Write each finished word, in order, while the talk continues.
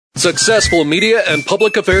Successful media and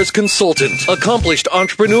public affairs consultant, accomplished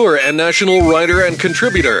entrepreneur and national writer and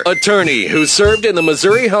contributor, attorney who served in the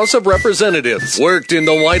Missouri House of Representatives, worked in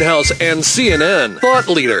the White House and CNN, thought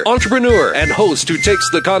leader, entrepreneur, and host who takes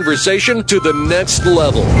the conversation to the next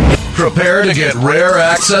level. Prepare to get rare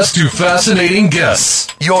access to fascinating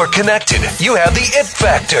guests. You're connected. You have the it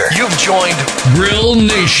factor. You've joined Grill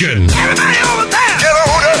Nation. Everybody over there! Get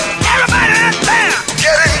over there! Everybody out there!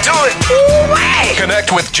 Get into it! Ooh-wee!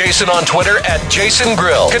 Connect with Jason on Twitter at Jason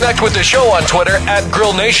Grill. Connect with the show on Twitter at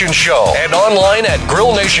Grill Nation Show and online at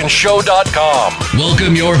grillnationshow.com.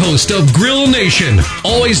 Welcome your host of Grill Nation,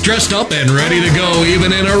 always dressed up and ready to go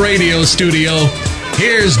even in a radio studio.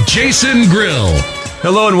 Here's Jason Grill.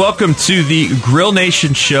 Hello and welcome to the Grill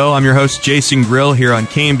Nation Show. I'm your host, Jason Grill, here on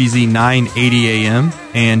KMBZ 980 AM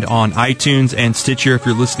and on iTunes and Stitcher if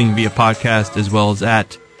you're listening via podcast, as well as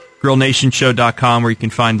at grillnationshow.com, where you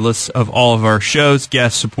can find lists of all of our shows,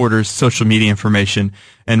 guests, supporters, social media information,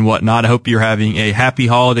 and whatnot. I hope you're having a happy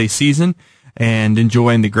holiday season and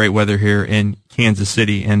enjoying the great weather here in Kansas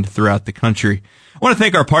City and throughout the country. I want to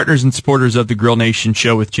thank our partners and supporters of the Grill Nation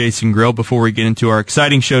Show with Jason Grill. Before we get into our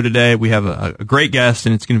exciting show today, we have a great guest,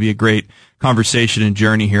 and it's going to be a great conversation and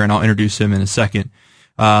journey here, and I'll introduce him in a second.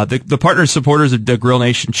 The partners and supporters of the Grill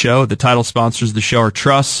Nation Show, the title sponsors of the show are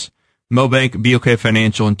Truss, Mobank, BOK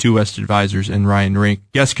Financial, and Two West Advisors, and Ryan Rink.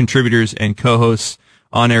 Guest contributors and co-hosts,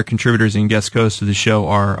 on-air contributors and guest hosts of the show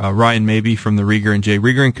are Ryan Mabey from the Rieger and J.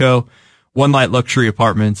 Rieger & Co., One Light Luxury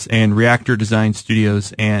Apartments, and Reactor Design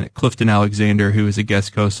Studios, and Clifton Alexander, who is a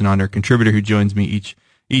guest host and on-air contributor who joins me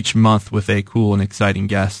each month with a cool and exciting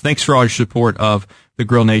guest. Thanks for all your support of the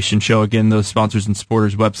Grill Nation Show. Again, those sponsors and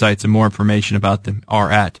supporters' websites and more information about them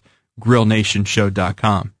are at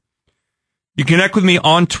grillnationshow.com. You can connect with me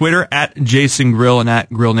on Twitter at Jason Grill and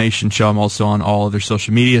at Grill Nation Show. I'm also on all other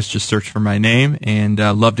social medias. Just search for my name, and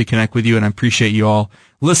love to connect with you, and I appreciate you all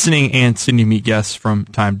listening and sending me guests from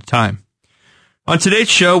time to time. On today's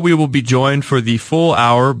show, we will be joined for the full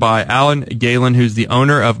hour by Alan Galen, who's the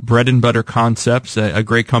owner of Bread and Butter Concepts, a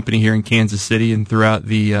great company here in Kansas City and throughout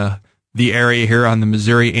the area here on the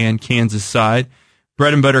Missouri and Kansas side.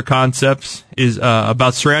 Bread and Butter Concepts is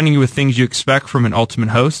about surrounding you with things you expect from an ultimate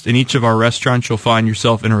host. In each of our restaurants, you'll find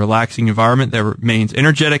yourself in a relaxing environment that remains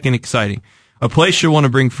energetic and exciting. A place you'll want to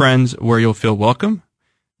bring friends where you'll feel welcome.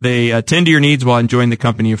 They attend to your needs while enjoying the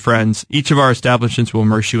company of friends. Each of our establishments will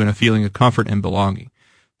immerse you in a feeling of comfort and belonging.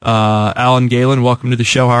 Alan Galen, welcome to the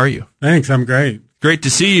show. How are you? Thanks. I'm great. Great to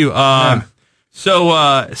see you.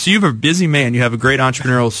 So you're a busy man. You have a great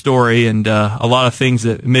entrepreneurial story and a lot of things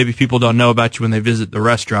that maybe people don't know about you when they visit the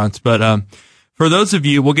restaurants. But for those of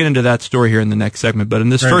you, we'll get into that story here in the next segment. But in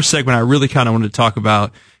this first segment, I really kind of wanted to talk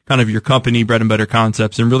about kind of your company, Bread and Butter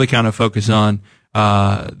Concepts, and really kind of focus on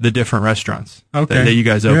the different restaurants that you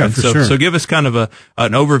guys open. Yeah, for sure. So give us kind of an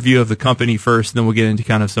overview of the company first, and then we'll get into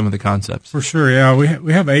kind of some of the concepts. For sure, yeah.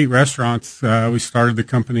 We have 8 restaurants. We started the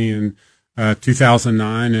company in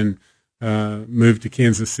 2009 and moved to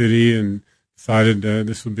Kansas City and decided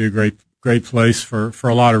this would be a great place for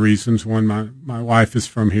a lot of reasons. One, my wife is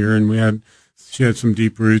from here, and she had some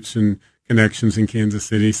deep roots and connections in Kansas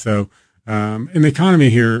City. So and the economy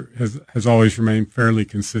here has always remained fairly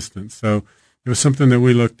consistent. So it was something that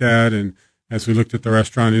we looked at, and as we looked at the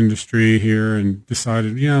restaurant industry here and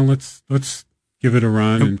decided, let's give it a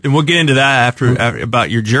run. And we'll get into that after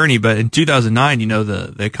about your journey. But in 2009,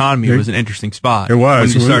 the economy was an interesting spot. It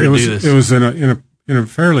was. When you started to do this. It was in a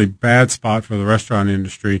fairly bad spot for the restaurant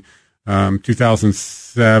industry.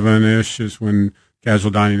 2007-ish is when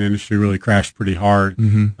casual dining industry really crashed pretty hard.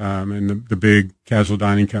 Mm-hmm. And the big casual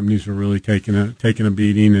dining companies were really taking a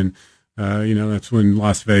beating. And, that's when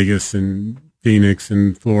Las Vegas and Phoenix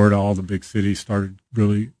and Florida, all the big cities started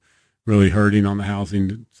really, really hurting on the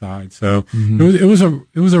housing side. So it was a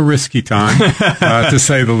risky time, to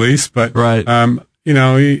say the least. But, right.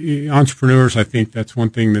 Entrepreneurs, I think that's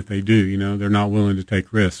one thing that they do. They're not willing to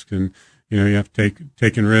take risks, and, you have to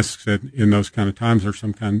taking risks in those kind of times are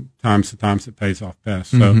the times it pays off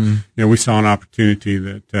best. So, we saw an opportunity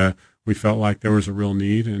that, we felt like there was a real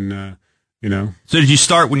need, and, So did you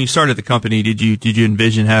start, when you started the company, did you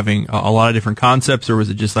envision having a lot of different concepts, or was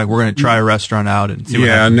it just like, we're going to try a restaurant out and see what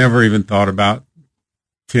happens? I never even thought about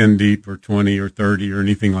 10 deep or 20 or 30 or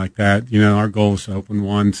anything like that. Our goal was to open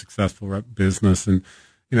one successful business and,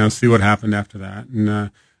 see what happened after that. And,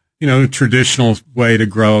 the traditional way to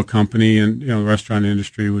grow a company and, the restaurant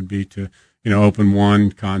industry would be to, open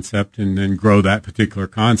one concept and then grow that particular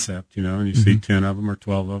concept, and you see 10 of them or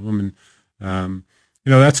 12 of them. And,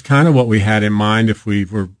 that's kind of what we had in mind if we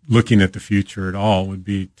were looking at the future at all, would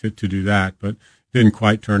be to do that. But, didn't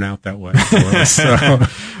quite turn out that way for us. So.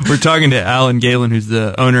 We're talking to Alan Galen, who's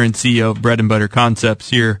the owner and CEO of Bread and Butter Concepts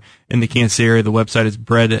here in the Kansas City area. The website is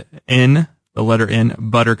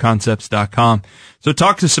butterconcepts.com. So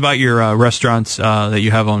talk to us about your restaurants that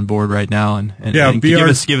you have on board right now, and give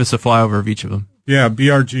us a flyover of each of them. Yeah,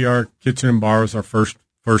 BRGR Kitchen and Bar was our first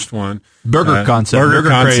one. Burger concept. Burger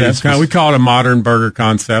concept. We call it a modern burger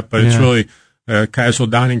concept, but it's really a casual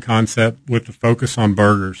dining concept with the focus on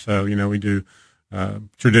burgers. So, we do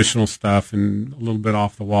traditional stuff and a little bit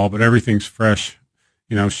off the wall, but everything's fresh,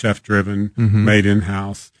 chef driven, made in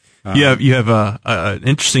house. You have an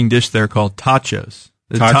interesting dish there called tachos.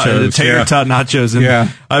 The tater tot nachos,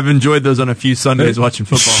 and I've enjoyed those on a few Sundays watching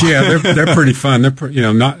football. Yeah, they're pretty fun. They're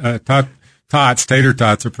tater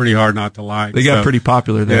tots are pretty hard not to like. They got pretty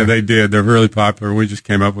popular there. Yeah, they did. They're really popular. We just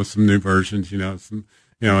came up with some new versions. A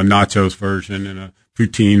nachos version and a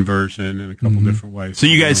poutine version and a couple different ways. So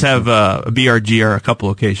you guys have a BRGR, a couple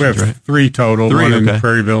locations, we have right? 3 total. One in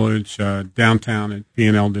Prairie Village, downtown at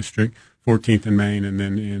P&L District, 14th and Main, and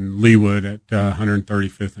then in Leawood at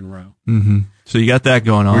 135th and Row. Mm-hmm. So you got that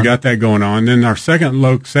going on. We got that going on. Then our second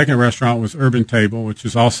restaurant was Urban Table, which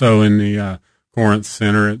is also in the Corinth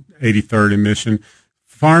Center at 83rd and Mission.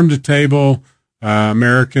 Farm to table,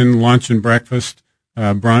 American lunch and breakfast,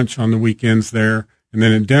 brunch on the weekends there. And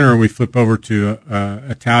then at dinner, we flip over to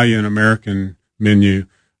Italian American menu,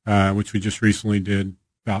 which we just recently did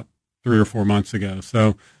about 3 or 4 months ago.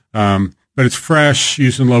 So, but it's fresh,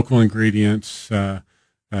 using local ingredients,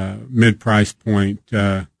 mid-price point,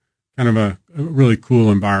 kind of a really cool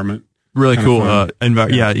environment. Really cool.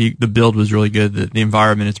 The build was really good. The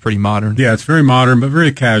environment is pretty modern. Yeah, it's very modern, but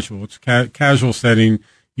very casual. It's casual setting,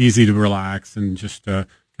 easy to relax, and just kind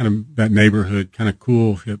of that neighborhood, kind of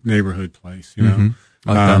cool, hip neighborhood place, Then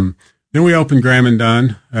we opened Graham and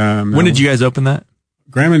Dunn. When did you guys open that?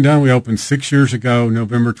 Graham and Dunn, we opened 6 years ago,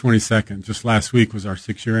 November 22nd. Just last week was our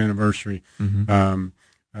 6-year anniversary. Kind of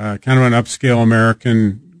an upscale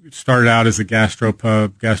American. It started out as a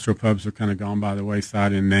gastropub. Gastropubs are kind of gone by the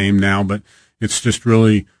wayside in name now, but it's just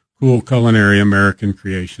really cool culinary American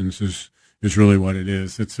creations is really what it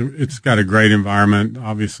is. It's got a great environment.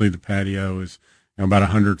 Obviously, the patio is about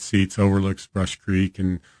 100 seats, overlooks Brush Creek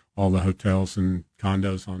and all the hotels and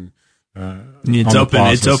condos on.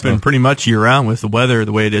 It's open pretty much year round with the weather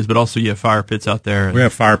the way it is, but also you have fire pits out there. We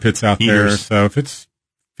have fire pits out there, so if it's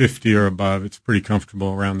 50 or above, it's pretty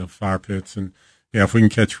comfortable around the fire pits. And if we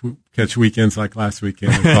can catch weekends like last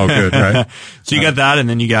weekend, it's all good, right? So you got that, and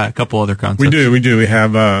then you got a couple other concepts. We do. We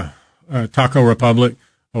have Taco Republic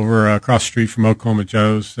over across the street from Oklahoma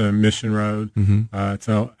Joe's, Mission Road. It's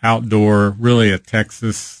an outdoor, really a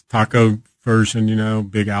Texas taco version,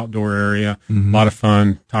 big outdoor area, a lot of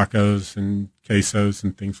fun, tacos and quesos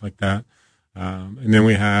and things like that. And then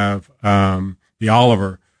we have the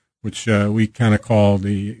Oliver, which we kind of call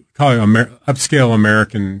it upscale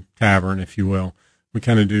American tavern, if you will. We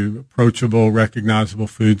kind of do approachable, recognizable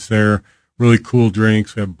foods there, really cool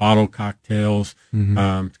drinks. We have bottled cocktails.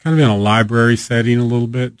 It's kind of in a library setting a little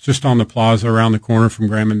bit, just on the plaza around the corner from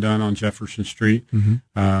Graham and Dunn on Jefferson Street.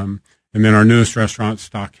 And then our newest restaurant,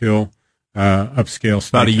 Stock Hill, upscale steakhouse.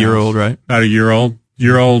 About a year old, right? About a year old.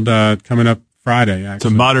 Coming up Friday, actually. It's a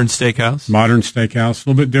modern steakhouse. Modern steakhouse. A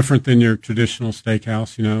little bit different than your traditional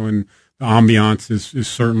steakhouse, and the ambiance is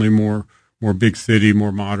certainly more big city,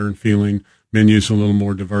 more modern feeling. Menu's a little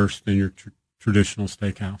more diverse than your traditional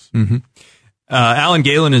steakhouse. Alan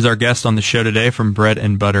Galen is our guest on the show today from Bread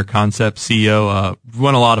and Butter Concepts, CEO.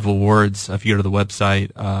 Won a lot of awards. If you go to the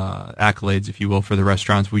website, accolades, if you will, for the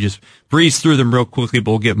restaurants. We just breeze through them real quickly,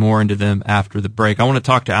 but we'll get more into them after the break. I want to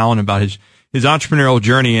talk to Alan about his entrepreneurial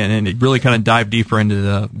journey and really kind of dive deeper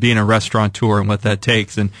into being a restaurateur and what that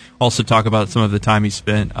takes, and also talk about some of the time he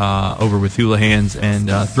spent over with Hula Hands and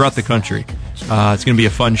throughout the country. It's going to be a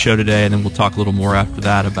fun show today, and then we'll talk a little more after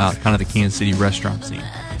that about kind of the Kansas City restaurant scene.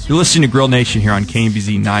 You're listening to Grill Nation here on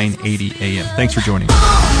KMBZ 980 AM. Thanks for joining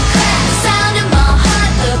us.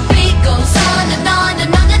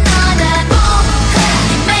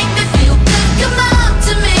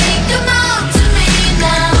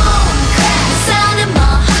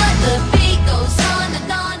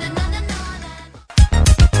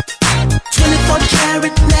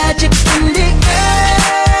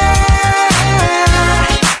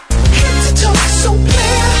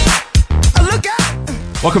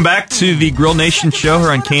 Welcome back to the Grill Nation show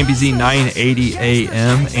here on KMBZ 980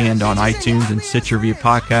 AM and on iTunes and Stitcher via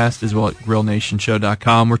podcast, as well at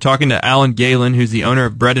grillnationshow.com. We're talking to Alan Galen, who's the owner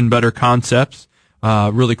of Bread and Butter Concepts,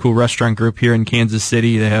 really cool restaurant group here in Kansas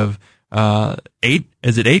City. They have 8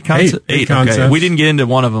 Is it 8 concepts? 8 Okay. concepts. We didn't get into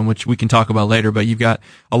one of them, which we can talk about later, but you've got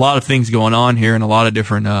a lot of things going on here and a lot of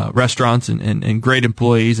different restaurants and great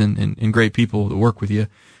employees and great people that work with you.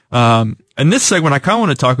 In this segment, I kind of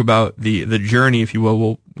want to talk about the journey, if you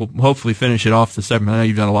will. We'll hopefully finish it off the segment. I know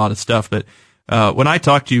you've done a lot of stuff, but when I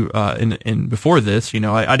talked to you in before this,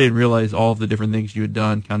 I didn't realize all of the different things you had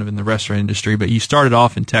done kind of in the restaurant industry, but you started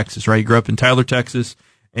off in Texas, right? You grew up in Tyler, Texas.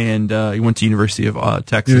 And you went to University of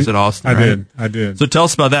Texas at Austin, right? I did. So tell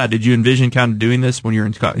us about that. Did you envision kind of doing this when you were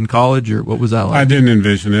in college, or what was that like? I didn't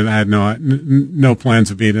envision it. I had no plans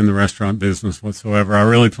of being in the restaurant business whatsoever. I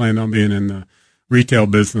really planned on being in the retail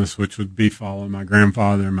business, which would be following my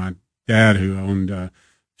grandfather and my dad, who owned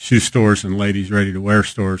shoe stores and ladies' ready-to-wear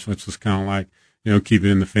stores, which was kind of like, keep it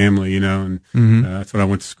in the family, and that's what I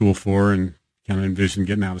went to school for, and kind of envisioned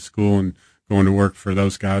getting out of school and going to work for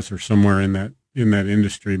those guys or somewhere in that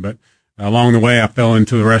industry. But along the way, I fell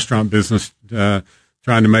into the restaurant business,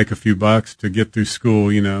 trying to make a few bucks to get through school,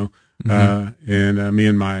 and me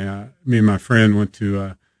and my friend went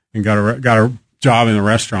to and got a job in a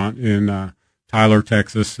restaurant in Tyler,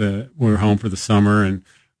 Texas. We were home for the summer,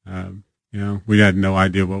 and we had no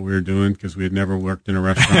idea what we were doing because we had never worked in a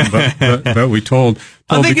restaurant. But we told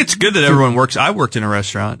I think it's good that everyone works. I worked in a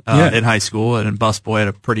restaurant in high school, and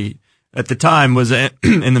busboy at the time was in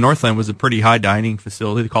the Northland was a pretty high dining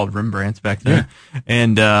facility. They called it Rembrandt's back then. Yeah.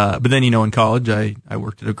 And, but then, in college, I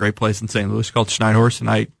worked at a great place in St. Louis called Schneidhorst, and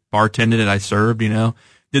I bartended and I served,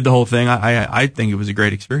 did the whole thing. I think it was a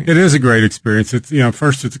great experience. It is a great experience. It's,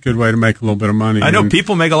 first it's a good way to make a little bit of money. I know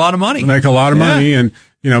people make a lot of money. Make a lot of money. And,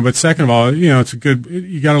 but second of all, it's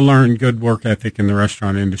you got to learn good work ethic in the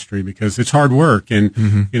restaurant industry because it's hard work. And,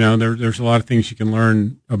 there's a lot of things you can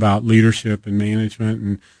learn about leadership and management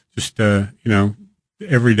and, just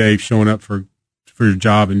every day showing up for your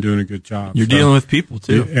job and doing a good job. You're dealing with people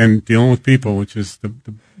too, and dealing with people, which is the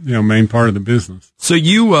main part of the business. So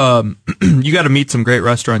you you got to meet some great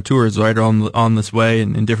restaurateurs right on this way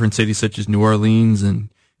in different cities such as New Orleans and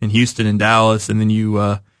Houston and Dallas, and then you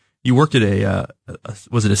worked at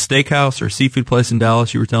was it a steakhouse or a seafood place in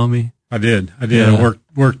Dallas? You were telling me. I did. Yeah.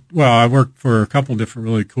 I worked for a couple different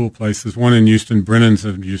really cool places. One in Houston, Brennan's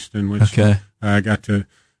of Houston, which I got to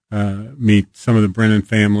meet some of the Brennan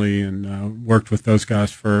family and worked with those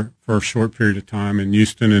guys for a short period of time in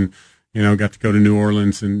Houston, and got to go to New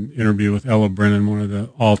Orleans and interview with Ella Brennan, one of the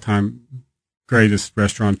all-time greatest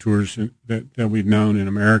restaurateurs that we've known in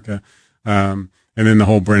America, and then the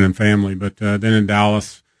whole Brennan family. But then in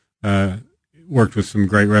Dallas, worked with some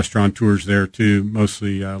great restaurateurs there too,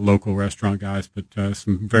 mostly local restaurant guys, but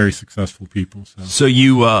some very successful people. So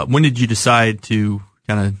you, when did you decide to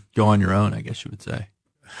kind of go on your own, I guess you would say?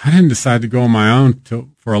 I didn't decide to go on my own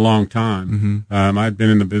for a long time. Mm-hmm. I'd been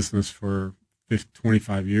in the business for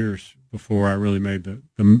 25 years before I really made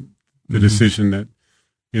the decision that,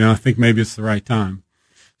 I think maybe it's the right time.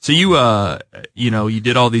 So you, you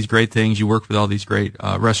did all these great things. You worked with all these great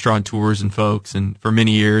restaurateurs and folks, and for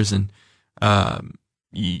many years, and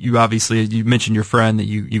you obviously, you mentioned your friend that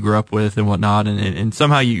you grew up with and whatnot, and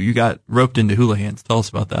somehow you got roped into Houlihan's. Tell us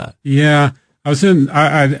about that. Yeah.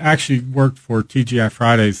 I actually worked for TGI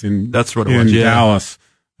Fridays in Dallas.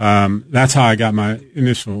 That's how I got my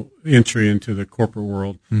initial entry into the corporate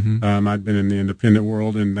world. Mm-hmm. I'd been in the independent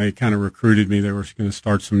world, and they kind of recruited me. They were going to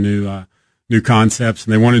start some new concepts,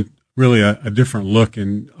 and they wanted really a different look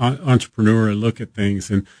and entrepreneurial look at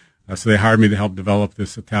things. And so they hired me to help develop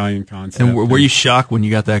this Italian concept. And were you shocked when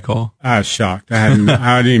you got that call? I was shocked. I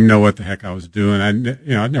didn't even know what the heck I was doing.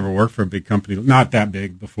 I'd never worked for a big company, not that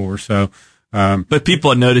big before, so. But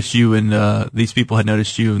people had noticed you, and these people had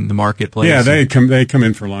noticed you in the marketplace. Yeah, they come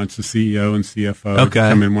in for lunch. The CEO and CFO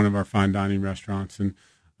come in one of our fine dining restaurants, and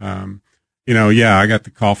I got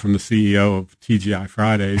the call from the CEO of TGI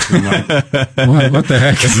Fridays. And I'm like, what the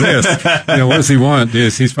heck is this? What does he want? I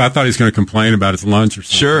thought he was going to complain about his lunch or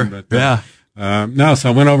something. Sure, but, no. So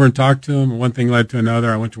I went over and talked to him, and one thing led to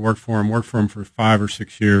another. I went to work for him for 5 or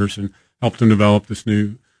 6 years, and helped him develop this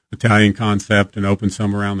new Italian concept and open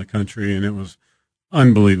some around the country, and it was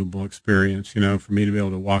unbelievable experience, for me to be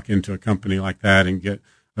able to walk into a company like that and get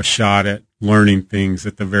a shot at learning things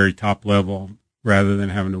at the very top level rather than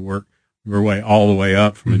having to work your way all the way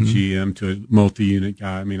up from a GM to a multi-unit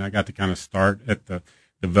guy. I mean, I got to kind of start at the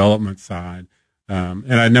development side,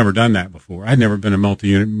 and I'd never done that before. I'd never been a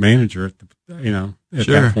multi-unit manager at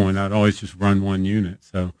that point. I'd always just run one unit.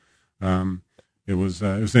 So, it was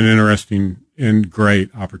an interesting and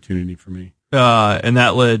great opportunity for me. And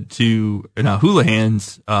that led to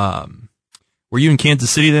Houlihan's. Were you in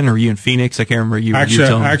Kansas City then, or were you in Phoenix? I can't remember.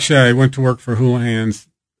 Actually, I went to work for Houlihan's.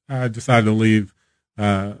 I decided to leave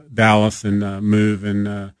Dallas and move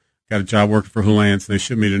and got a job working for Houlihan's. They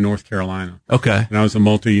shipped me to North Carolina. Okay. And I was a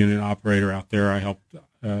multi-unit operator out there. I helped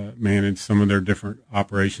manage some of their different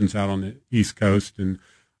operations out on the East Coast, and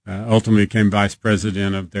ultimately became vice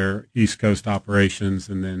president of their East Coast operations,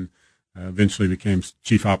 and then eventually became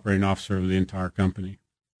chief operating officer of the entire company.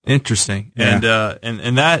 Interesting. Yeah.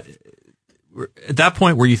 And that, at that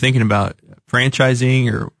point, were you thinking about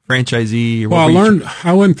franchising or franchisee? Or well,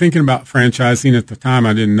 I wasn't thinking about franchising at the time.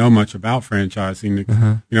 I didn't know much about franchising.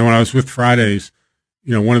 You know, when I was with Fridays,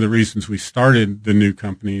 you know, one of the reasons we started the new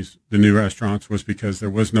companies, the new restaurants, was because there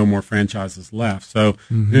was no more franchises left. So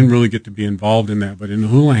I didn't really get to be involved in that. But in the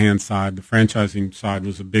Houlihan side, the franchising side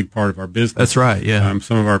was a big part of our business. That's right, yeah.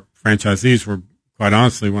 Some of our franchisees were, quite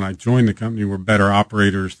honestly, when I joined the company, were better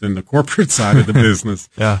operators than the corporate side of the business.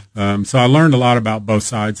 Yeah. So I learned a lot about both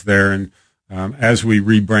sides there. And as we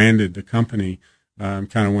rebranded the company,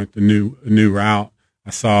 kind of went the new route, I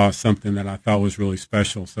saw something that I thought was really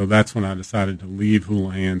special. So that's when I decided to leave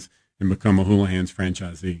Houlihan's and become a Houlihan's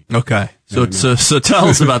franchisee. Okay. So tell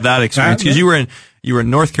us about that experience, because you were in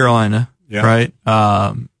North Carolina, yeah. right?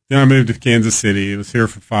 Then I moved to Kansas City. I was here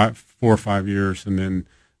for 4 or 5 years, and then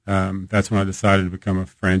that's when I decided to become a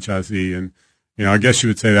franchisee. And you know, I guess you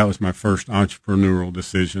would say that was my first entrepreneurial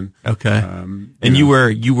decision. Okay. And you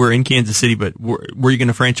were in Kansas City, but were you going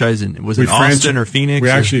to franchise in, was it Austin or Phoenix? We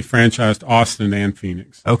actually franchised Austin and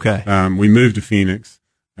Phoenix. Okay. We moved to Phoenix.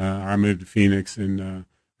 I moved to Phoenix, and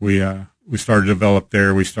we started to develop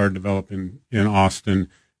there. We started developing in Austin,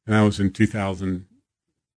 and that was in 2000,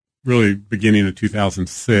 really beginning of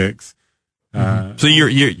 2006.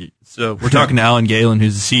 So we're talking to Alan Galen,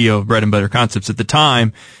 who's the CEO of Bread and Butter Concepts. At the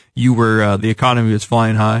time, you were the economy was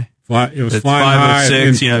flying high. It was it's flying high.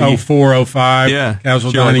 506, in 04, 05. Yeah.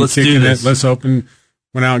 Casual Sure, dining, let's do kicking this. it. Let's open.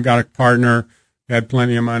 Went out and got a partner. Had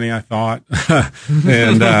plenty of money, I thought.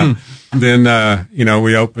 And then you know,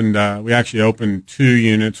 we opened. We actually opened 2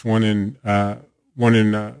 units. One in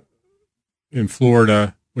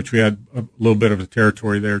Florida, which we had a little bit of a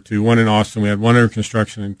territory there too. One in Austin. We had one under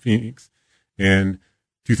construction in Phoenix, and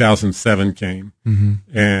 2007 came,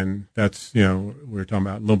 and that's, you know, we were talking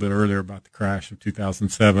about a little bit earlier about the crash of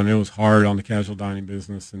 2007. It was hard on the casual dining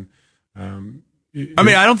business, and I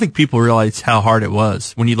mean, I don't think people realize how hard it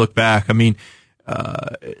was when you look back. I mean,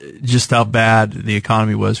 just how bad the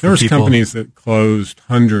economy was for there was people. companies that closed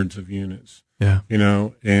hundreds of units. Yeah, you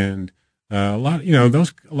know, and a lot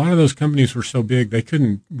of those companies were so big they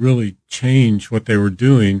couldn't really change what they were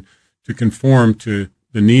doing to conform to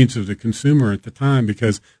the needs of the consumer at the time,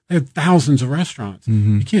 because they had thousands of restaurants.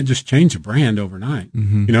 You can't just change a brand overnight.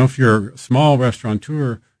 You know, if you're a small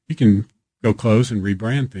restaurateur, you can go close and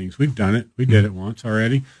rebrand things. We've done it. We did it once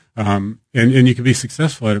already. And you can be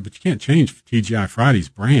successful at it, but you can't change TGI Fridays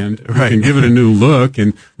brand. Right. You can give it a new look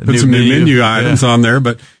and put some new menu items on there,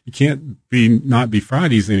 but you can't not be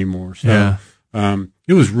Fridays anymore. So,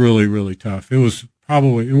 it was really, really tough. It was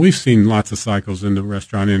probably, and we've seen lots of cycles in the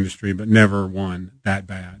restaurant industry, but never one that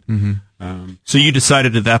bad. So you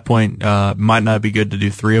decided at that point, might not be good to do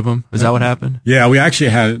 3 of them. Is that what happened? Yeah, we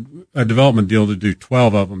actually had a development deal to do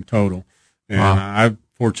 12 of them total. And I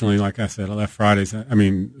fortunately, like I said, I left Fridays. I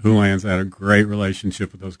mean, Houlihan's had a great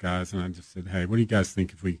relationship with those guys, and I just said, hey, what do you guys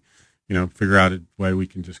think if we, you know, figure out a way we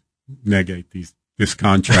can just negate this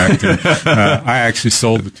contract? And, I actually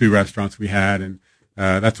sold the 2 restaurants we had, and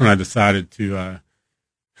that's when I decided to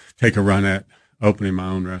take a run at opening my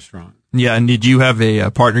own restaurant. Yeah, and did you have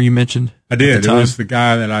a partner you mentioned? I did. It was the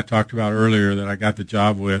guy that I talked about earlier that I got the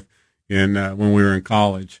job with when we were in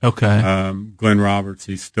college. Okay. Glenn Roberts.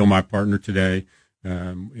 He's still my partner today,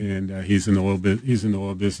 and he's in the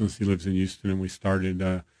oil business. He lives in Houston, and we started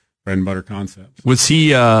Bread and Butter Concepts. Was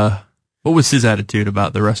he? What was his attitude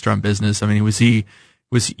about the restaurant business? I mean,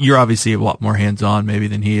 you're obviously a lot more hands-on maybe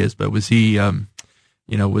than he is, but was he?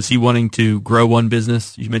 Was he wanting to grow one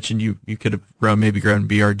business? You mentioned you could have grown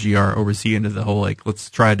BRGR, or was he into the whole, like, let's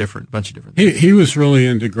try bunch of different things? He was really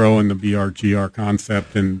into growing the BRGR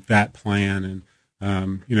concept and that plan.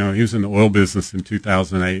 And, you know, he was in the oil business in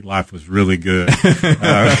 2008. Life was really good.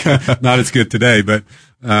 Not as good today, but,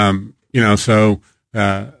 and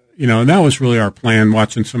that was really our plan,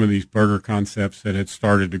 watching some of these burger concepts that had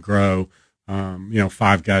started to grow.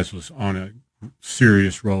 Five Guys was on a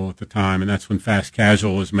serious role at the time, and that's when fast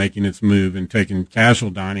casual was making its move and taking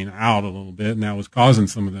casual dining out a little bit, and that was causing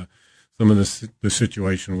some of the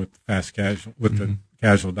situation with fast casual, with the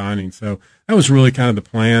casual dining. So that was really kind of the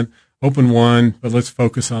plan. Open one, but let's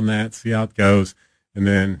focus on that, see how it goes, and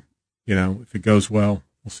then, if it goes well,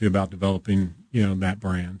 we'll see about developing, that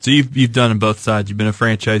brand. So you've done on both sides. You've been a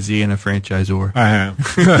franchisee and a franchisor. I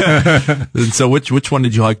have. And so which one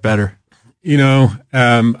did you like better?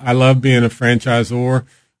 I love being a franchisor,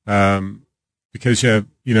 because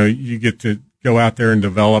you get to go out there and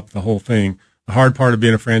develop the whole thing. The hard part of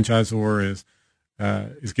being a franchisor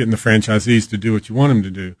is getting the franchisees to do what you want them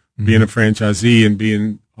to do. Mm-hmm. Being a franchisee and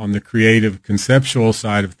being on the creative, conceptual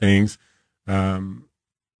side of things, I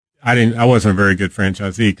wasn't a very good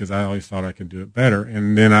franchisee because I always thought I could do it better.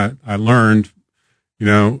 And then I learned,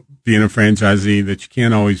 being a franchisee, that you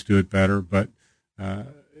can't always do it better, but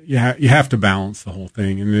you have to balance the whole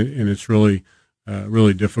thing, and it's really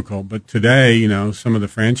really difficult. But today, some of the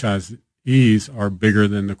franchisees are bigger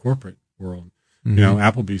than the corporate world. Mm-hmm.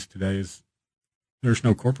 Applebee's today there's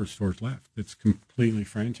no corporate stores left. It's completely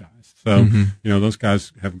franchised. So, mm-hmm. Those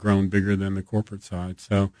guys have grown bigger than the corporate side.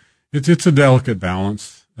 So it's a delicate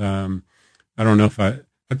balance. I don't know if I'd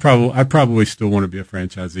probably still want to be a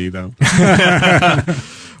franchisee though.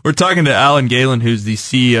 We're talking to Alan Galen, who's the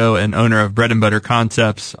CEO and owner of Bread and Butter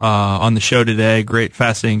Concepts, on the show today. Great,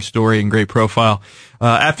 fascinating story and great profile.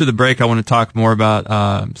 After the break, I want to talk more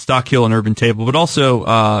about Stock Hill and Urban Table, but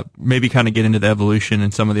also maybe kind of get into the evolution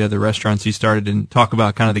and some of the other restaurants you started, and talk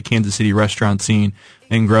about kind of the Kansas City restaurant scene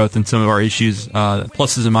and growth and some of our issues,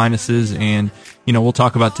 pluses and minuses, and we'll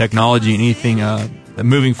talk about technology and anything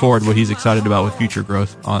moving forward, what he's excited about with future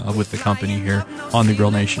growth with the company here on the Grill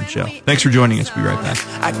Nation show. Thanks for joining us. We'll be right back.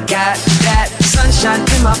 I got that sunshine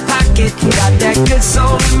in my pocket, got that good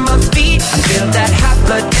soul in my feet. I feel that hot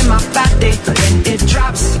blood in my body when it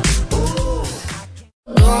drops. Ooh.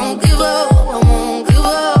 Don't give up, I won't give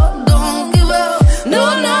up, don't give up,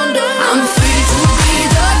 no, no, no. I'm free to be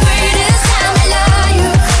the greatest time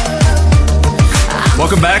alive.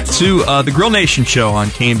 Welcome back to the Grill Nation show on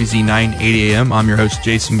KMBZ 980 AM. I'm your host,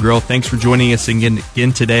 Jason Grill. Thanks for joining us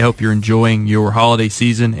again today. Hope you're enjoying your holiday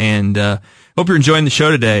season, and hope you're enjoying the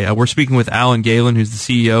show today. We're speaking with Alan Galen, who's the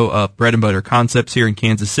CEO of Bread and Butter Concepts here in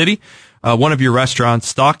Kansas City. One of your restaurants,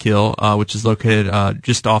 Stock Hill, which is located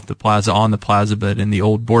just off the plaza, on the plaza, but in the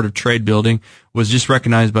old Board of Trade building, was just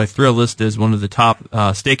recognized by Thrillist as one of the top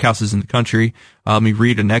steakhouses in the country. Let me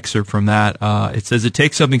read an excerpt from that. It says, "It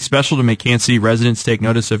takes something special to make Kansas City residents take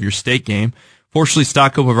notice of your steak game. Fortunately,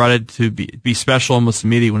 Stock Hill provided to be special almost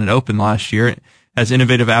immediately when it opened last year. It has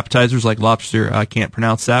innovative appetizers like lobster, I can't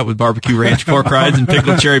pronounce that, with barbecue ranch pork rinds and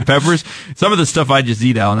pickled cherry peppers. Some of the stuff I just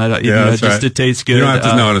eat out, and it tastes good. You don't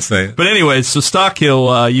have to know how to say it. But anyways, so Stock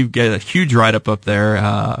Hill, you get a huge write-up up there,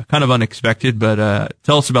 kind of unexpected, but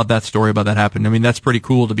tell us about that story, about that happened. I mean, that's pretty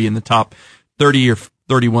cool to be in the top 30 or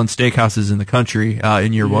 31 steakhouses in the country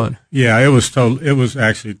in year one. Yeah, it was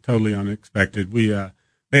actually totally unexpected.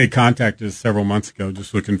 They had contacted us several months ago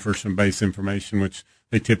just looking for some base information, which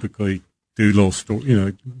they typically do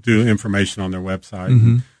do information on their website mm-hmm.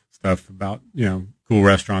 and stuff about, cool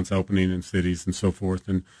restaurants opening in cities and so forth.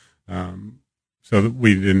 And, so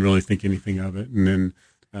we didn't really think anything of it. And then,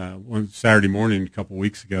 one Saturday morning, a couple of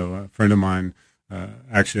weeks ago, a friend of mine,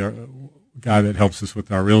 actually a guy that helps us with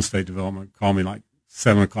our real estate development, called me like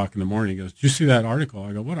 7:00 in the morning. He goes, "Did you see that article?"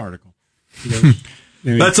 I go, "What article?" He goes,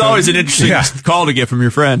 That's always an interesting call to get from your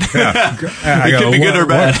friend. Yeah. It could be good or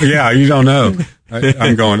bad. Yeah, you don't know.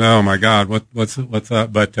 I'm going, oh my God, what's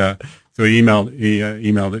up? But so he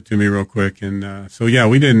emailed it to me real quick, and so yeah,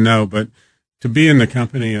 we didn't know. But to be in the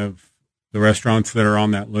company of the restaurants that are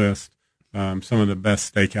on that list, some of the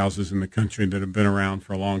best steakhouses in the country that have been around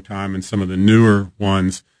for a long time, and some of the newer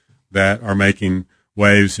ones that are making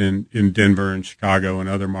waves in Denver and Chicago and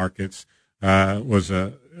other markets, was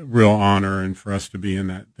a real honor, and for us to be in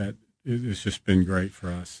that it's just been great for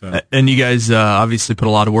us. So. And you guys obviously put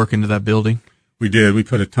a lot of work into that building. We did. We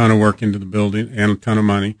put a ton of work into the building and a ton of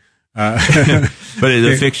money. But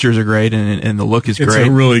the fixtures are great, and the look is great. It's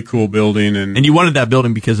a really cool building, and you wanted that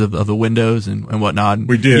building because of the windows and whatnot.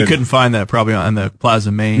 We did. You couldn't find that probably on the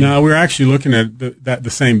Plaza Main. No, we were actually looking at the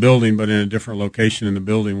same building, but in a different location in the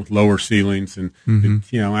building with lower ceilings. And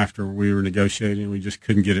mm-hmm. After we were negotiating, we just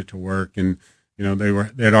couldn't get it to work. And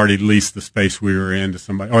they had already leased the space we were in to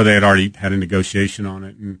somebody, or they had already had a negotiation on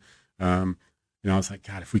it. And I was like,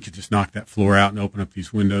 God, if we could just knock that floor out and open up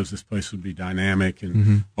these windows, this place would be dynamic. And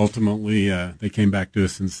mm-hmm. ultimately, they came back to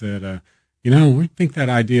us and said, we think that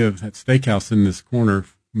idea of that steakhouse in this corner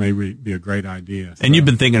may be a great idea. So, and you've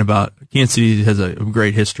been thinking about, Kansas City has a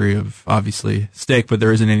great history of, obviously, steak, but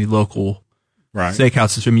there isn't any local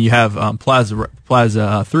steakhouses. I mean, you have Plaza 3.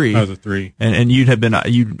 Plaza 3. And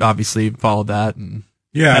you'd obviously followed that. And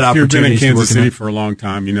yeah, if you've been in Kansas City for a long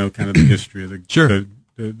time, kind of the history of the sure.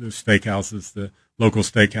 the steakhouses, the local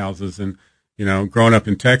steakhouses. And, growing up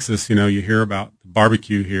in Texas, you hear about the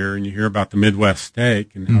barbecue here and you hear about the Midwest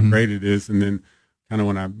steak and how great it is. And then kind of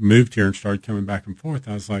when I moved here and started coming back and forth,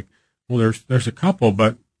 I was like, well, there's a couple,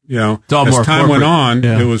 but, as time went on,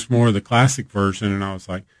 it was more the classic version. And I was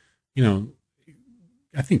like,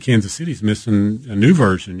 I think Kansas City's missing a new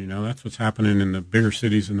version. That's what's happening in the bigger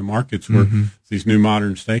cities and the markets where these new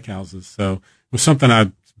modern steakhouses. So it was something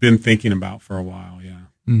I've been thinking about for a while. Yeah.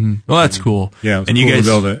 Mm-hmm. Well, that's cool. Yeah. It was and cool you guys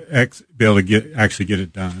to be able to actually get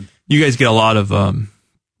it done. You guys get a lot of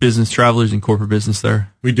business travelers and corporate business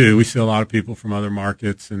there. We do. We see a lot of people from other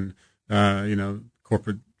markets, and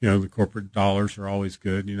corporate. The corporate dollars are always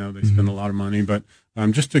good. They spend a lot of money, but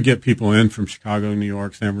just to get people in from Chicago, New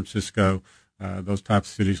York, San Francisco. Those types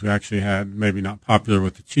of cities. We actually had, maybe not popular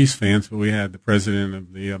with the Chiefs fans, but we had the president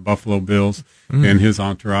of the Buffalo Bills and his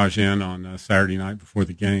entourage in on Saturday night before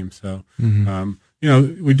the game. So,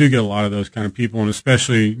 we do get a lot of those kind of people, and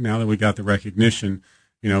especially now that we got the recognition,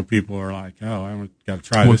 people are like, oh, I've got to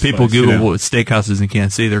try this. When people place, Google what steakhouses in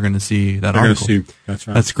Kansas City, they're going to see that article. That's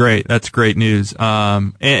right. That's great. That's great news.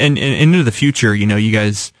 And into the future, you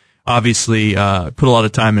guys obviously put a lot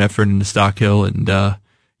of time and effort into Stock Hill, and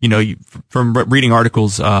from reading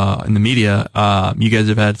articles in the media, you guys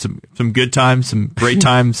have had some good times, some great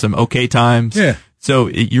times, some okay times. Yeah. So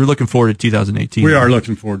you're looking forward to 2018. We are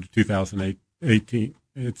looking forward to 2018.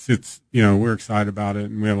 It's we're excited about it,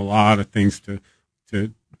 and we have a lot of things to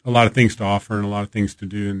offer and a lot of things to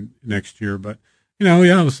do next year. But it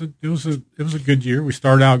was a good year. We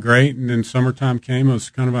started out great, and then summertime came. It was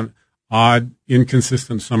kind of an odd,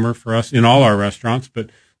 inconsistent summer for us in all our restaurants, but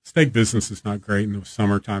steak business is not great in the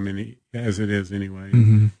summertime as it is anyway.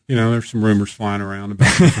 Mm-hmm. There's some rumors flying around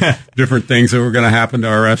about different things that were going to happen to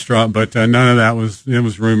our restaurant, but none of that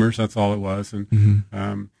was rumors. That's all it was. And,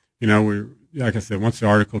 we like I said, once the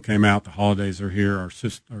article came out, the holidays are here. Our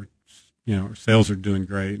sales are doing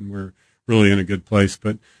great, and we're really in a good place.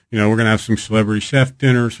 But, we're going to have some celebrity chef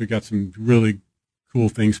dinners. We got some really cool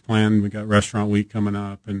things planned. We got Restaurant Week coming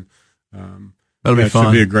up, and that'll be fun.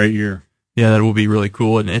 Should be a great year. Yeah, that will be really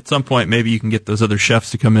cool. And at some point, maybe you can get those other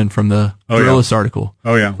chefs to come in from the Grillis article.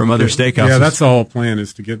 Oh, yeah. From other steakhouses. Yeah, that's the whole plan,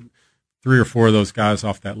 is to get 3 or 4 of those guys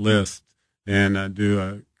off that list and do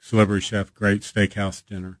a celebrity chef great steakhouse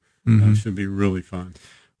dinner. Should be really fun.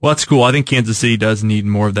 Well, that's cool. I think Kansas City does need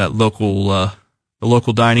more of that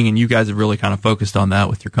local dining, and you guys have really kind of focused on that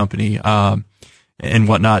with your company and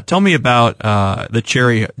whatnot. Tell me about the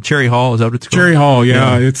Cherry Hall. Is that what it's called? Cherry Hall,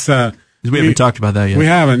 yeah. It's we haven't talked about that yet. We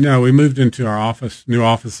haven't. No, we moved into our new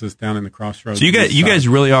offices down in the Crossroads. So you guys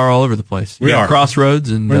really are all over the place. We are.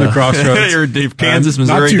 Crossroads, and we're in the Crossroads. You're Kansas,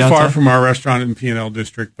 Missouri, not too downtown. far from our restaurant in P&L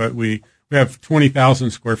District, but we have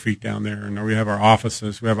 20,000 square feet down there, and we have our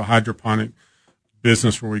offices. We have a hydroponic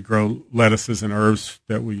business where we grow lettuces and herbs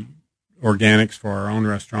organics for our own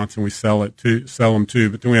restaurants, and we sell them too.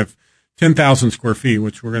 But then we have 10,000 square feet,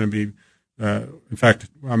 which we're going to be. In fact,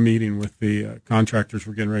 I'm meeting with the contractors.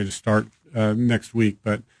 We're getting ready to start next week,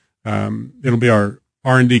 but it'll be our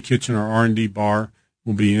R&D kitchen, our R&D bar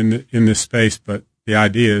will be in this space. But the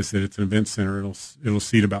idea is that it's an event center. It'll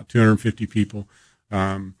seat about 250 people.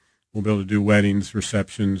 We'll be able to do weddings,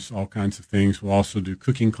 receptions, all kinds of things. We'll also do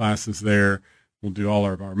cooking classes there. We'll do all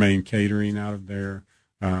of our main catering out of there.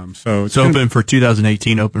 So it's open for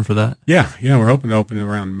 2018, open for that? Yeah, we're hoping to open it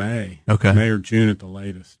around May. Okay. May or June at the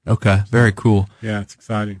latest. Okay, very cool. Yeah, it's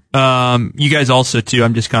exciting. You guys also, too,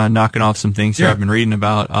 I'm just kind of knocking off some things here I've been reading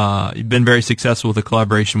about. You've been very successful with a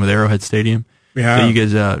collaboration with Arrowhead Stadium. We have. So you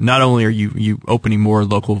guys, not only are you opening more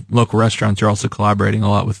local restaurants, you're also collaborating a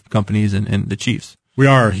lot with companies and the Chiefs. We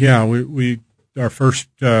are, yeah. We our first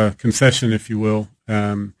concession, if you will,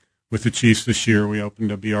 with the Chiefs this year, we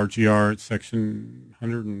opened a BRGR at section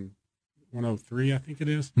 103, I think it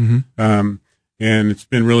is. Mm-hmm. And it's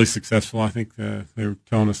been really successful. I think they were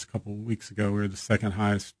telling us a couple of weeks ago we were the second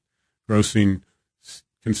highest grossing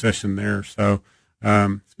concession there. So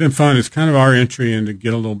it's been fun. It's kind of our entry in to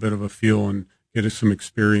get a little bit of a feel and get us some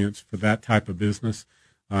experience for that type of business.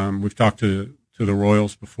 We've talked to the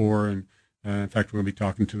Royals before, and in fact, we're going to be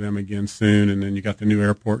talking to them again soon. And then you got the new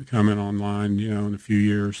airport coming online, in a few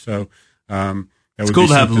years. So it's cool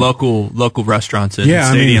to have local restaurants and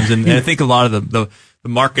stadiums. And I think a lot of the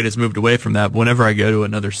market has moved away from that. Whenever I go to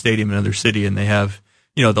another stadium in another city and they have,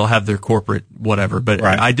 they'll have their corporate whatever. But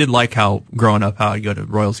I did like how growing up, how I go to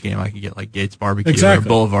Royals game, I could get like Gates Barbecue or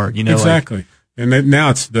Boulevard. Exactly. And now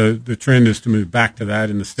it's the trend is to move back to that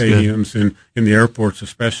in the stadiums and in the airports,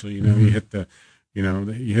 especially. You hit the.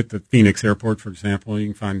 You hit the Phoenix airport, for example, you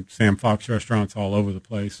can find Sam Fox restaurants all over the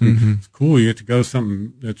place. And it's cool. You get to go to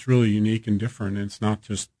something that's really unique and different. And it's not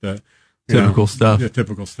just the Typical stuff. The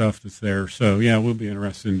typical stuff that's there. So, yeah, we'll be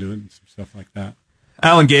interested in doing some stuff like that.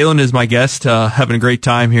 Alan Galen is my guest, having a great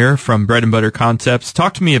time here from Bread and Butter Concepts.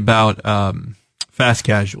 Talk to me about fast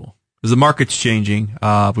casual. Because the market's changing.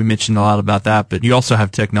 We mentioned a lot about that, but you also have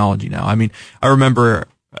technology now. I mean, I remember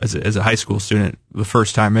as a high school student, the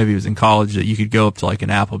first time, maybe it was in college, that you could go up to like an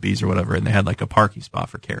Applebee's or whatever, and they had like a parking spot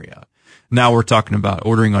for carryout. Now we're talking about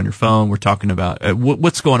ordering on your phone. We're talking about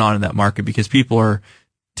what's going on in that market, because people are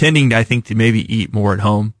tending to, I think, to maybe eat more at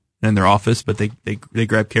home than in their office, but they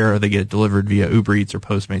grab care, or they get it delivered via Uber Eats or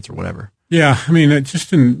Postmates or whatever. Yeah, I mean, it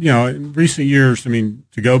just in recent years, I mean,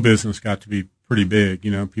 to-go business got to be pretty big.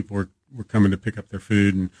 People were coming to pick up their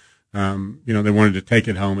food, and they wanted to take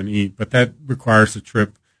it home and eat, but that requires a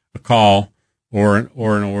trip, a call, or an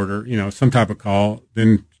order, some type of call,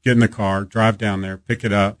 then get in the car, drive down there, pick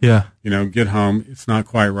it up, get home. It's not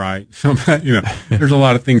quite right. So, there's a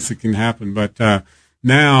lot of things that can happen, but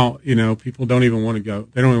now, people don't even want to go.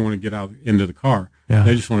 They don't even want to get out into the car. Yeah.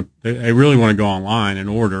 They just want to. They really want to go online and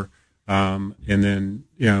order, and then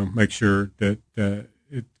make sure that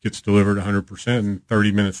it gets delivered 100%, and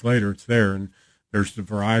 30 minutes later it's there. And there's a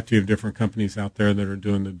variety of different companies out there that are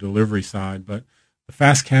doing the delivery side, but the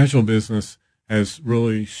fast casual business has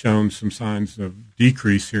really shown some signs of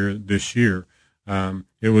decrease here this year.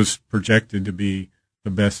 It was projected to be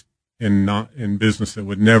the best in business that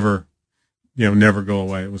would never go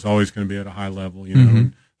away. It was always going to be at a high level,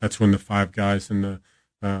 and that's when the Five Guys and the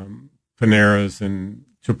Paneras and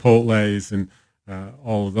Chipotles and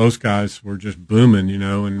all of those guys were just booming,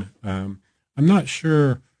 and I'm not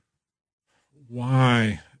sure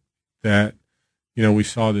why that, we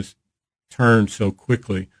saw this turn so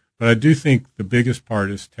quickly, but I do think the biggest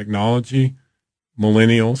part is technology,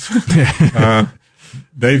 millennials.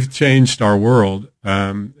 They've changed our world,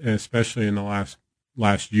 especially in the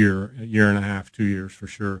last year and a half, 2 years for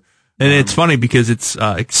sure. And it's funny because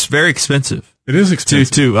it's very expensive. It is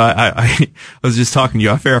expensive. Too. I was just talking to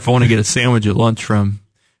you. I figure if I want to get a sandwich at lunch from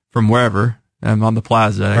wherever, I'm on the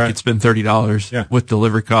plaza, I could spend $30 with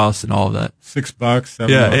delivery costs and all of that. $6, $7.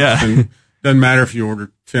 Yeah. And doesn't matter if you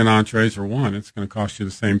order 10 entrees or one; it's going to cost you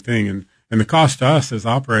the same thing. And the cost to us as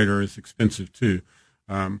operator is expensive too.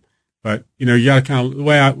 But you got to kind of the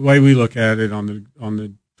way we look at it on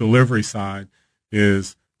the delivery side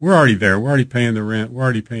is we're already there. We're already paying the rent. We're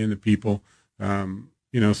already paying the people.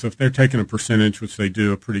 So if they're taking a percentage, which they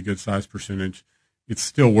do, a pretty good size percentage, it's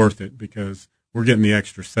still worth it because we're getting the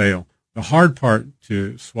extra sale. The hard part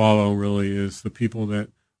to swallow really is the people that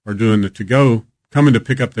are doing the to-go, coming to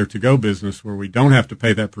pick up their to-go business where we don't have to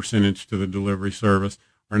pay that percentage to the delivery service,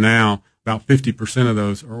 are now about 50% of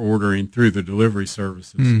those are ordering through the delivery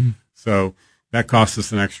services. Mm-hmm. So that costs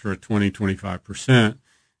us an extra 20-25%,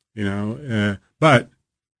 but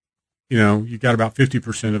you got about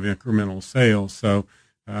 50% of incremental sales. So,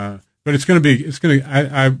 but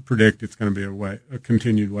I predict it's going to be a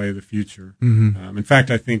continued way of the future. Mm-hmm. In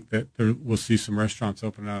fact, I think that we'll see some restaurants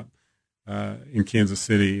open up in Kansas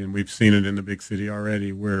City, and we've seen it in the big city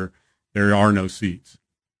already, where there are no seats,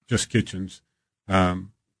 just kitchens.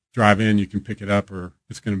 Drive in, you can pick it up, or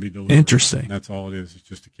it's going to be delivered. Interesting. That's all it is. It's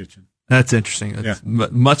just a kitchen. That's interesting. That's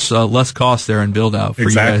much less cost there in build out for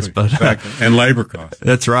you guys, but exactly. And labor costs.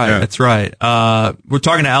 That's right. Yeah. That's right. We're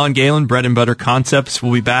talking to Alan Galen, Bread and Butter Concepts.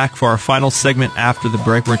 We'll be back for our final segment after the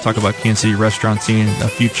break. We're going to talk about Kansas City restaurant scene, the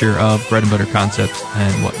future of Bread and Butter Concepts,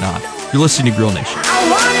 and whatnot. You're listening to Grill Nation.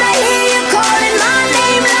 I wanna hear you calling my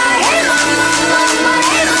name like, hey mama, hey mama.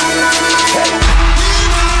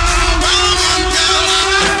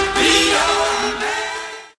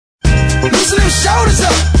 Loosen them shoulders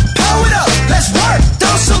up, pull it up, let's work.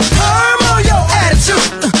 Throw some perm on your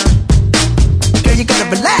attitude. Girl, you gotta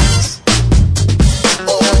relax.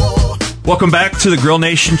 Welcome back to the Grill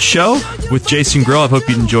Nation show with Jason Grill. I hope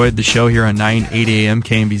you enjoyed the show here on 980 AM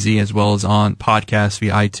KMBZ, as well as on podcasts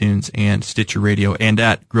via iTunes and Stitcher Radio and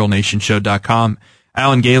at grillnationshow.com.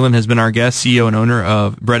 Alan Galen has been our guest, CEO and owner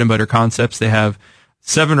of Bread and Butter Concepts. They have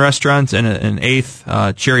 7 restaurants and an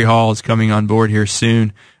 8th. Cherry Hall is coming on board here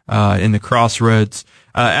soon in the Crossroads.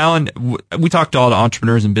 Alan, we talked to all the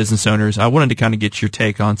entrepreneurs and business owners. I wanted to kind of get your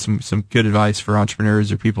take on some good advice for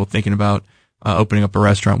entrepreneurs or people thinking about opening up a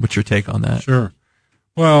restaurant. What's your take on that? Sure.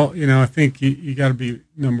 Well, I think you got to be,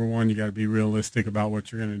 number one, you got to be realistic about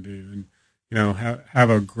what you're going to do, and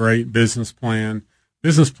have a great business plan.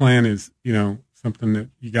 Business plan is something that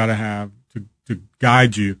you got to have to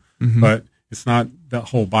guide you, mm-hmm. but it's not the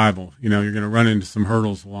whole Bible. You're going to run into some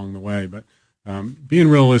hurdles along the way, but being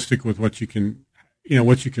realistic with what you can,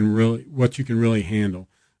 what you can really handle.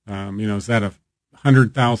 Is that a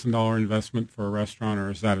 $100,000 investment for a restaurant,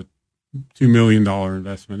 or is that a $2 million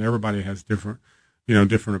investment. Everybody has different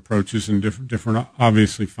approaches and different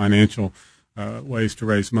obviously financial ways to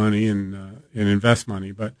raise money and invest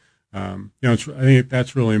money. But I think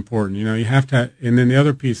that's really important. You have to, and then the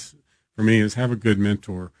other piece for me is have a good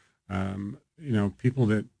mentor. People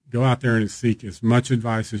that go out there and seek as much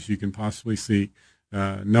advice as you can possibly seek.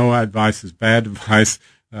 No advice is bad advice.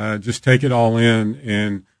 Just take it all in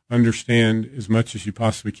and understand as much as you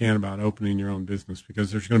possibly can about opening your own business,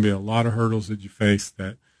 because there's going to be a lot of hurdles that you face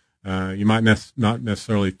that you might not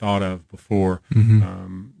necessarily thought of before.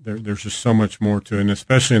 Mm-hmm. There's just so much more to it, and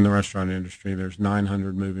especially in the restaurant industry, there's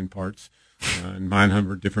 900 moving parts and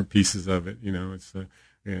 900 different pieces of it. It's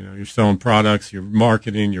you're selling products, you're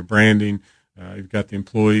marketing, you're branding. You've got the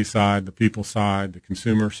employee side, the people side, the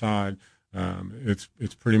consumer side. It's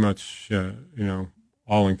pretty much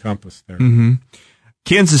all encompassed there. Mm-hmm.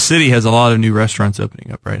 Kansas City has a lot of new restaurants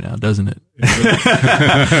opening up right now, doesn't it? It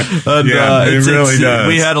really does.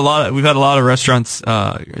 We've had a lot of restaurants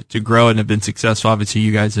to grow and have been successful. Obviously,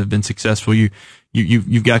 you guys have been successful.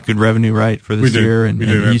 You've got good revenue, right, for this year. And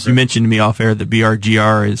you mentioned to me off air that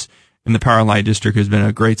BRGR is in the Power and Light District has been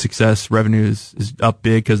a great success. Revenue is up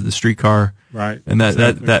big because of the streetcar. Right. And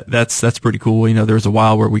that's pretty cool. There was a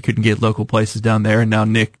while where we couldn't get local places down there, and now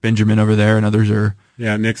Nick Benjamin over there and others are.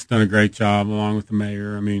 Yeah, Nick's done a great job along with the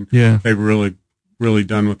mayor. I mean, they've really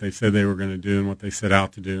done what they said they were going to do and what they set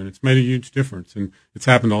out to do, and it's made a huge difference. And it's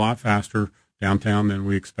happened a lot faster downtown than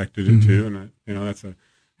we expected it to. And that's a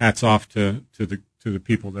hats off to the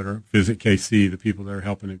people that are Visit KC, the people that are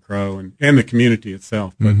helping it grow, and the community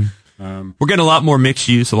itself. But we're getting a lot more mixed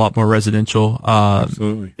use, a lot more residential.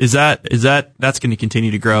 Absolutely. That's going to continue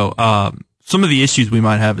to grow. Some of the issues we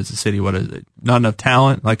might have as a city, what is it? Not enough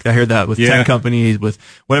talent. Like I hear that with tech companies, with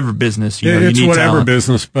whatever business. You it's need whatever talent.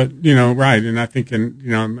 business, but right. And I think,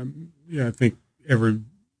 I think every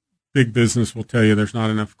big business will tell you there's not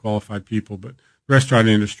enough qualified people. But the restaurant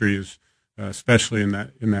industry is, especially in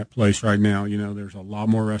that place right now. There's a lot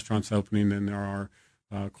more restaurants opening than there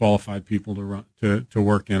are qualified people to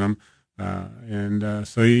work in them.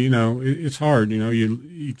 So it's hard.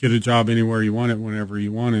 You get a job anywhere you want it, whenever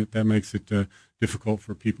you want it. That makes it difficult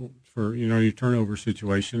for people for your turnover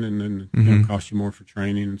situation, and then cost you more for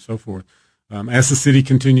training and so forth. As the city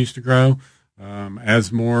continues to grow,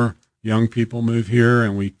 as more young people move here,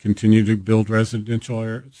 and we continue to build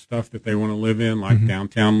residential stuff that they want to live in, like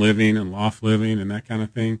downtown living and loft living and that kind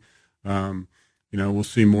of thing. We'll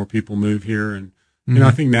see more people move here, and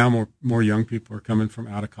I think now more young people are coming from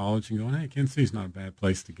out of college and going, hey, Kansas City's not a bad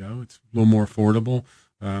place to go. It's a little more affordable.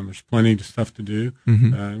 There's plenty of stuff to do.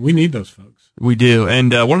 We need those folks. We do.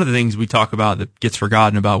 And one of the things we talk about that gets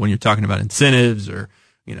forgotten about when you're talking about incentives or,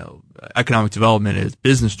 economic development is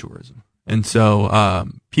business tourism. And so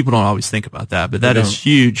people don't always think about that, but that is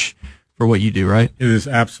huge for what you do, right? It is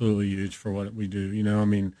absolutely huge for what we do.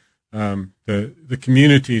 The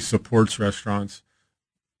community supports restaurants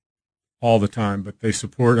all the time, but they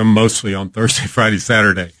support them mostly on Thursday, Friday,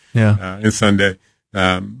 Saturday, and Sunday.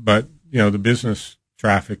 But the business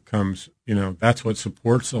traffic comes, that's what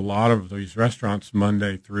supports a lot of these restaurants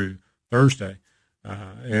Monday through Thursday.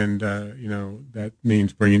 That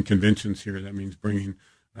means bringing conventions here. That means bringing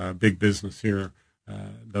big business here.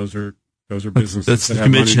 Those are businesses. That's that the have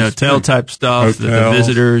convention money hotel type stuff, the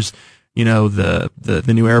visitors,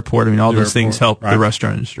 the new airport. I mean, all those things help the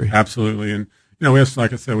restaurant industry. Absolutely. And, we have,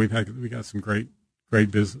 like I said, we got some great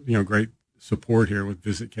business, great support here with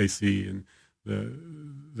Visit KC and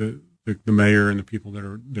the mayor and the people that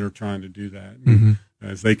are trying to do that. And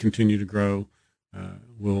as they continue to grow,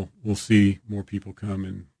 we'll see more people come,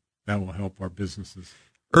 and that will help our businesses.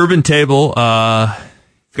 Urban Table, we've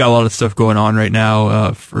got a lot of stuff going on right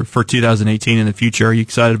now for 2018 in the future. Are you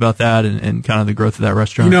excited about that and kind of the growth of that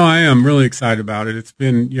restaurant? I am really excited about it. It's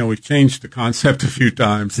been, we've changed the concept a few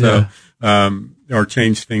times. So, or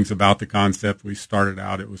changed things about the concept. We started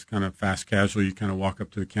out, it was kind of fast casual. You kind of walk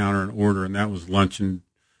up to the counter and order, and that was lunch and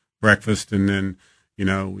breakfast. And then,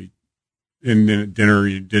 and then at dinner,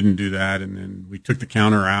 you didn't do that. And then we took the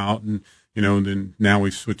counter out, and, and then now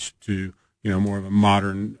we've switched to, more of a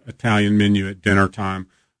modern Italian menu at dinner time.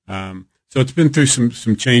 So it's been through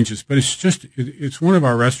some changes, but it's one of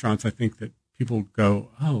our restaurants, I think, that people go,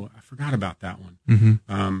 oh, I forgot about that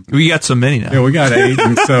one. We got so many now. Yeah, we got 8.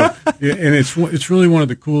 And so, and it's really one of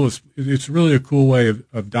the coolest, it's really a cool way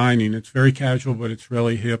of dining. It's very casual, but it's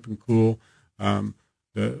really hip and cool.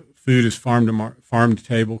 The food is farm to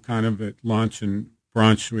table kind of at lunch and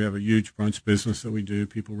brunch. We have a huge brunch business that we do.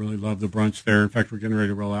 People really love the brunch there. In fact, we're getting ready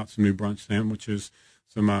to roll out some new brunch sandwiches,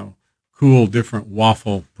 some cool different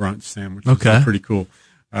waffle brunch sandwiches. Okay. Pretty cool.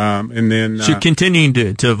 And then so continuing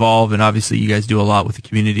to evolve, and obviously you guys do a lot with the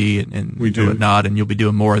community and we do whatnot, and you'll be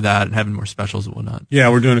doing more of that and having more specials and whatnot. Yeah,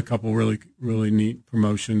 we're doing a couple really, really neat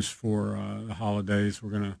promotions for the holidays.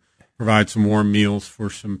 We're going to provide some warm meals for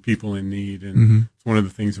some people in need, and it's one of the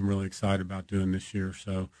things I'm really excited about doing this year.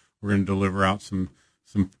 So we're going to deliver out some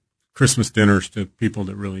Christmas dinners to people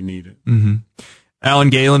that really need it. Mm-hmm.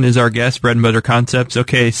 Alan Galen is our guest, Bread and Butter Concepts.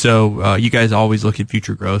 Okay, so you guys always look at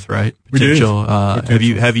future growth, right? Potential.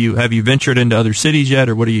 Potential. Have you ventured into other cities yet,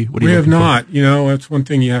 or what are you? We have not. For? That's one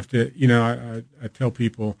thing you have to. I tell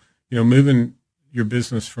people, moving your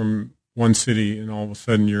business from one city and all of a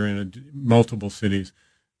sudden you're in multiple cities.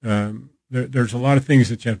 There's a lot of things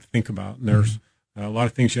that you have to think about, and there's a lot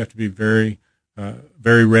of things you have to be very,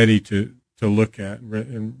 very ready to look at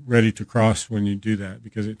and ready to cross when you do that,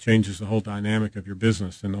 because it changes the whole dynamic of your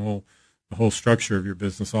business and the whole structure of your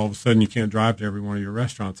business. All of a sudden, you can't drive to every one of your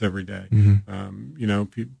restaurants every day. You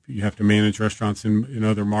have to manage restaurants in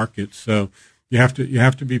other markets, so you have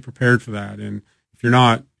to be prepared for that. And if you're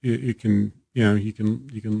not, you can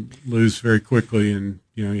lose very quickly, and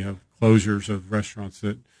you have closures of restaurants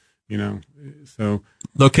that. So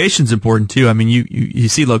location's important too. I mean, you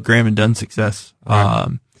see Graham & Dunn success.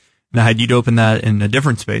 Right. Now, had you opened that in a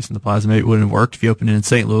different space in the plaza, maybe it wouldn't have worked. If you opened it in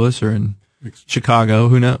St. Louis or in Chicago,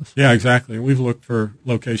 who knows? Yeah, exactly. We've looked for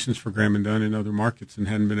locations for Graham & Dunn in other markets and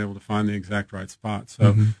hadn't been able to find the exact right spot.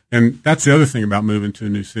 So, and that's the other thing about moving to a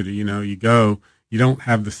new city. You don't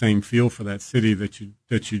have the same feel for that city that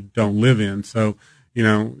you don't live in. So,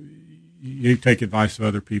 you take advice of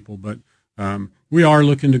other people, but we are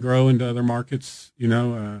looking to grow into other markets.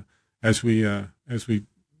 As we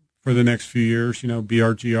for the next few years.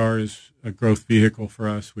 BRGR is a growth vehicle for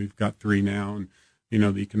us. We've got 3 now, and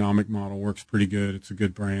the economic model works pretty good. It's a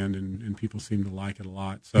good brand, and people seem to like it a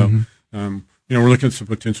lot. So, we're looking at some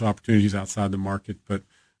potential opportunities outside the market, but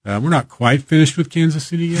we're not quite finished with Kansas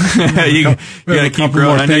City yet. you got to keep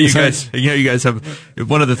growing. I know you guys have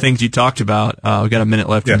one of the things you talked about. We got a minute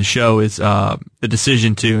left in the show is the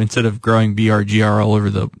decision to, instead of growing BRGR all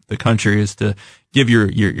over the country, is to give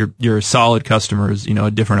your solid customers,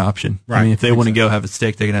 a different option. Right. I mean, if they want to go have a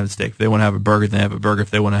steak, they can have a steak. If they want to have a burger, they have a burger. If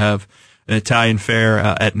they want to have an Italian fare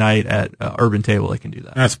at night at Urban Table, they can do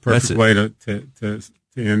that. That's a perfect way to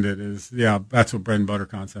end it. That's what Bread and Butter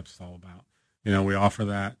Concepts is all about. We offer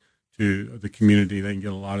that to the community. They can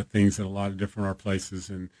get a lot of things at a lot of different places,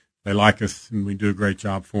 and they like us, and we do a great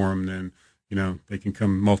job for them. Then, they can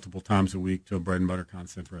come multiple times a week to a Bread and Butter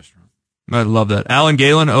Concept restaurant. I love that. Alan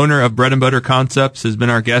Galen, owner of Bread and Butter Concepts, has been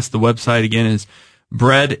our guest. The website, again, is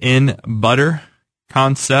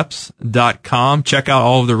breadandbutterconcepts.com. Check out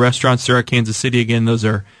all of the restaurants throughout Kansas City. Again, those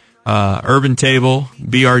are Urban Table,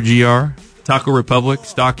 BRGR, Taco Republic,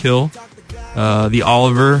 Stock Hill, the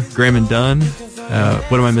Oliver, Graham & Dunn.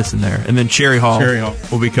 What am I missing there? And then Cherry Hall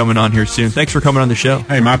will be coming on here soon. Thanks for coming on the show.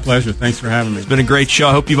 Hey, my pleasure. Thanks for having me. It's been a great show.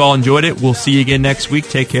 I hope you've all enjoyed it. We'll see you again next week.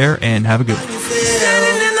 Take care and have a good one.